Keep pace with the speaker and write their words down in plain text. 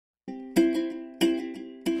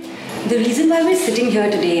The reason why we're sitting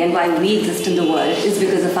here today and why we exist in the world is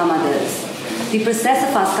because of our mothers. The process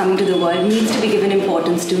of us coming to the world needs to be given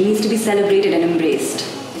importance to, needs to be celebrated and embraced.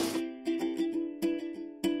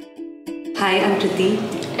 Hi, I'm Kriti.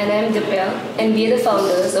 And I'm Dipya, and we are the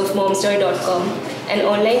founders of Momzjoy.com, an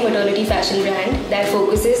online maternity fashion brand that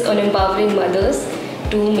focuses on empowering mothers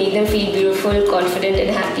to make them feel beautiful, confident and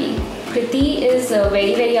happy. Kriti is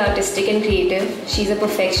very artistic and creative. She's a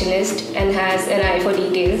perfectionist and has an eye for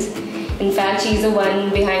details. In fact, she's the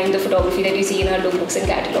one behind the photography that you see in our lookbooks and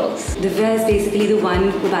catalogs. Divya is basically the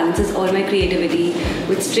one who balances all my creativity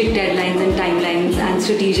with strict deadlines and timelines and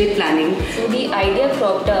strategic planning. So the idea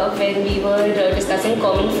cropped up when we were discussing a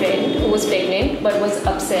common friend who was pregnant but was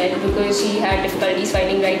upset because she had difficulties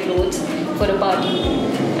finding right clothes for a party.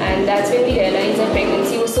 And that's when we realized that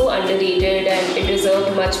pregnancy was so underrated and it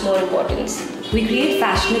deserved much more importance. We create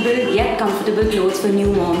fashionable yet comfortable clothes for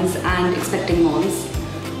new moms and expecting moms.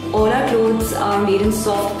 All our clothes are made in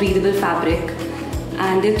soft, breathable fabric,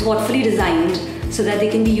 and they're thoughtfully designed so that they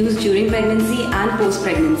can be used during pregnancy and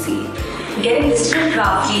post-pregnancy. Getting listed on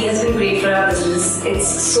Kraftly has been great for our business. It's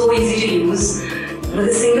so easy to use. With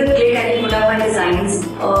a single click, I can put up my designs.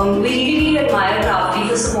 We really admire Kraftly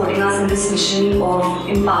for supporting us in this mission of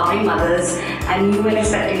empowering mothers and new and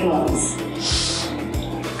expecting moms.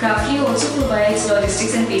 Kraftly also provides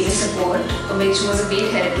logistics and payment support, which was a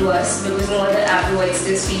great help to us because no other app provides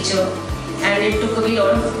this feature, and it took away a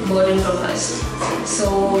lot of burden from us.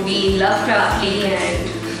 So we love Kraftly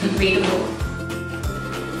and way to go.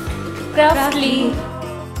 Kraftly.